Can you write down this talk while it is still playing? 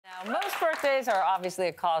Most birthdays are obviously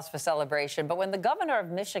a cause for celebration, but when the governor of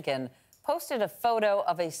Michigan posted a photo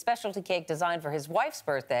of a specialty cake designed for his wife's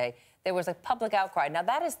birthday, there was a public outcry. Now,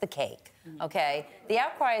 that is the cake, okay? The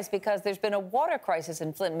outcry is because there's been a water crisis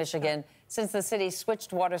in Flint, Michigan, since the city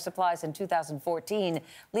switched water supplies in 2014,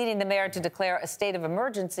 leading the mayor to declare a state of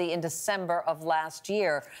emergency in December of last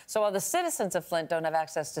year. So while the citizens of Flint don't have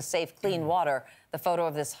access to safe, clean water, the photo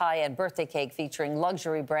of this high-end birthday cake featuring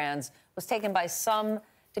luxury brands was taken by some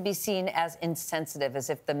to be seen as insensitive, as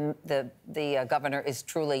if the governor is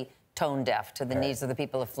truly tone deaf to the needs of the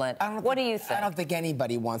people of Flint. What do you think? I don't think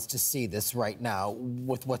anybody wants to see this right now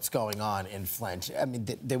with what's going on in Flint. I mean,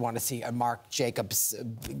 they want to see a Marc Jacobs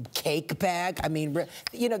cake bag. I mean,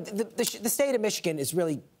 you know, the state of Michigan is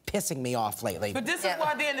really pissing me off lately. But this is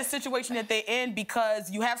why they're in the situation that they're in, because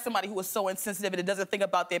you have somebody who is so insensitive and it doesn't think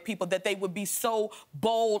about their people that they would be so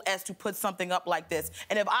bold as to put something up like this.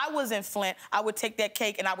 And if I was in Flint, I would take that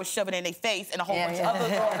cake and I would shove it in their face and a whole bunch of other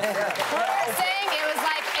girls. What I'm saying, it was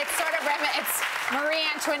like, it's sort of, it's Marie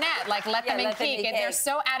Antoinette, like let them in cake. They're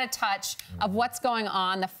so out of touch of what's going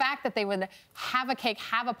on. The fact that they would have a cake,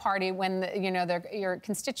 have a party when, you know, your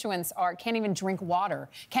constituents can't even drink water,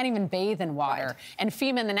 can't even bathe in water. And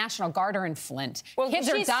FEMA and the National Guard are in Flint. Well, kids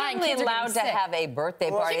are dying. She's allowed to have a birthday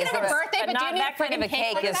party. She can have a birthday, but not that kind of a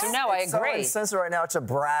cake. No, I agree. It's so insensitive right now to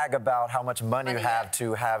brag about how much money you have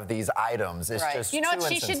to have these items. It's just you know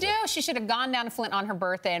what she should do? She should have gone down to Flint on her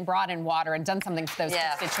birthday and brought in water and done something for those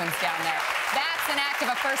constituents down there. That's an act of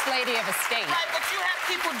a first lady of a state. Right, but you have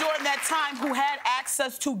people during that time who had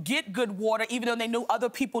access to get good water, even though they knew other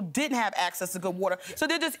people didn't have access to good water. So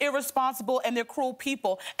they're just irresponsible and they're cruel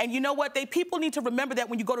people. And you know what? People need to remember that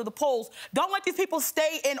when you go to the polls. Don't let these people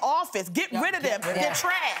stay in office. Get rid of them. They're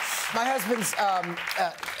trash. My husband's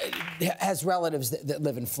has relatives that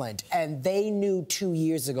live in Flint, and they knew 2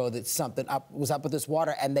 years ago that something was up with this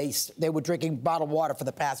water, and they were drinking bottled water for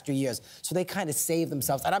the past 2 years. So they kind of saved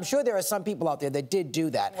themselves. And I'm sure there are some people out there that did do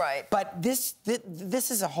that. Right. But this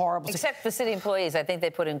is a horrible... Except the city employees, I think they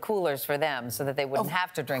put in coolers for them so that they wouldn't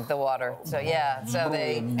have to drink the water. So, so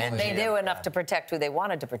they knew enough to protect who they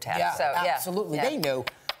wanted to protect. Yeah, so, absolutely. They knew.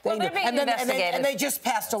 Well, they're being investigated. And they just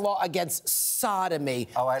passed a law against sodomy.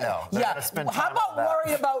 Oh, I know. How about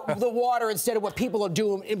worrying about the water instead of what people are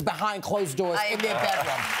doing behind closed doors in their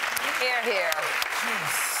bedroom? Hear, hear.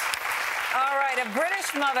 All right, a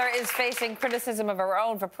British mother is facing criticism of her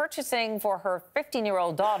own for purchasing for her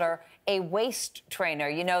 15-year-old daughter a waist trainer.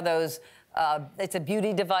 You know those... it's a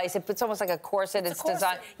beauty device. It's almost like a corset. It's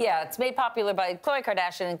designed. Yeah, it's made popular by Khloe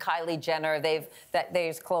Kardashian and Kylie Jenner.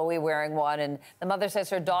 There's Khloe wearing one, and the mother says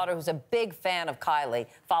her daughter, who's a big fan of Kylie,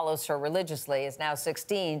 follows her religiously, is now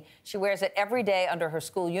 16. She wears it every day under her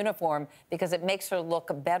school uniform because it makes her look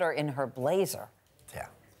better in her blazer.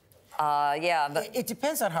 It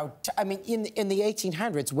depends on how... I mean, in the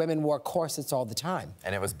 1800s, women wore corsets all the time.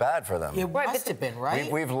 And it was bad for them. It must have been,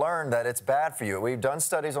 right? We've learned that it's bad for you. We've done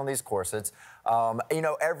studies on these corsets. You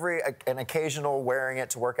know, an occasional wearing it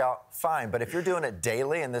to work out, fine. But if you're doing it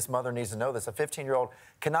daily, and this mother needs to know this, a 15-year-old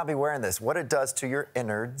cannot be wearing this. What it does to your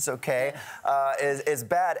innards, is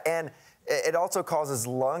bad. And it also causes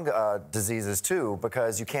lung diseases, too,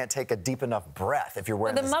 because you can't take a deep enough breath if you're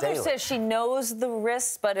wearing this daily. The mother says she knows the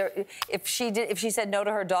risks, but if she said no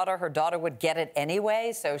to her daughter would get it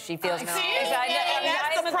anyway, so she feels...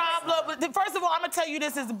 That's the problem. First of all, I'm going to tell you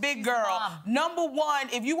this as a big girl. Number one,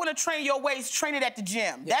 if you want to train your waist, train it at the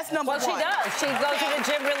gym. That's number one. Well, she does. She goes to the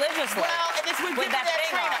gym religiously. Well, and it's with that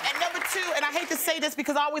trainer. And number two, and I hate to say this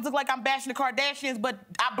because I always look like I'm bashing the Kardashians, but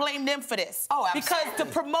I blame them for this. Oh, absolutely. Because to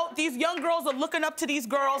promote these young girls are looking up to these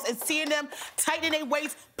girls and seeing them tightening their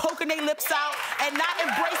waist, poking their lips out, and not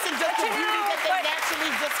embracing just the beauty that they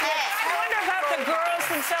naturally just have. I wonder about the girls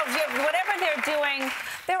themselves. Whatever they're doing,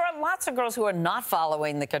 there are lots of girls who are not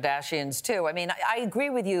following the Kardashians, too. I mean, I agree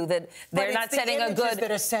with you that they're not setting a good...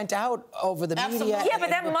 that are sent out over the media. Yeah, but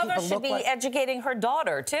that mother should be educating her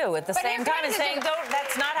daughter, too, at the same time, and saying,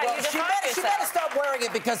 that's not how you define yourself. She better stop wearing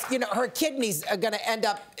it because, you know, her kidneys are going to end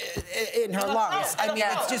up in her lungs. I mean,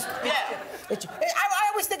 it's just... I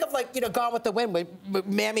always think of, like, you know, Gone with the Wind, when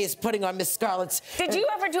Mammy is putting on Miss Scarlett's... Did you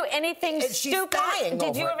ever do anything stupid? She's dying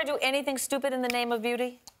Did you ever do anything stupid in the name of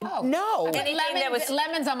beauty? Oh. No.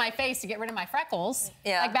 Lemons on my face to get rid of my freckles.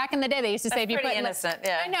 Yeah. Like back in the day, they used to say if you put... innocent,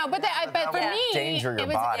 yeah. I know, but for me... Endanger your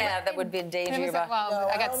body. Yeah, that would be endanger your body. Well,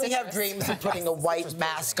 I only have dreams of putting a white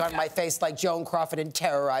mask on my face like Joan Crawford and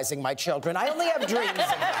terrorizing my children. I only have dreams of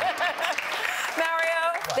that.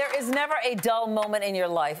 Mario? There is never a dull moment in your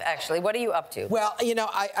life, actually. What are you up to? Well, you know,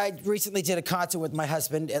 I recently did a concert with my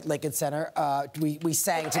husband at Lincoln Center. We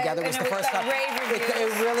sang together. It was the first time.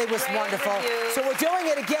 It really was wonderful. So we're doing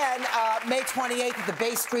it again, May 28th at the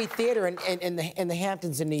Bay Street Theater in the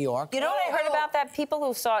Hamptons in New York. You know what I heard about that? People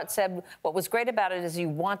who saw it said what was great about it is you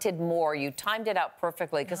wanted more. You timed it out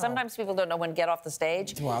perfectly, because sometimes people don't know when to get off the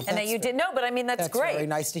stage. Well, and then you did. No, but I mean, that's great. That's very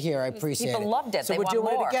nice to hear. I appreciate it. People loved it. So we're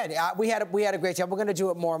doing it again. We had a great time. We're going to do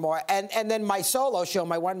it more and more. And then my solo show,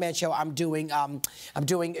 my one-man show, I'm doing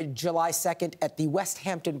July 2nd at the West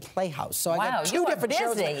Hampton Playhouse. So I got two different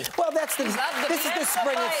shows. Well, this is the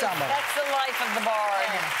spring and summer. That's the life of the bard.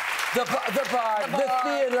 The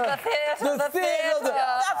theater. The theater.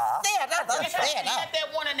 At that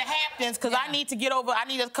one in the Hamptons, because I need to get over. I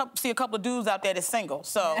need to see a couple of dudes out there that's single.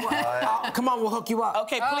 So, come on, we'll hook you up.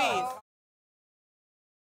 Okay, please.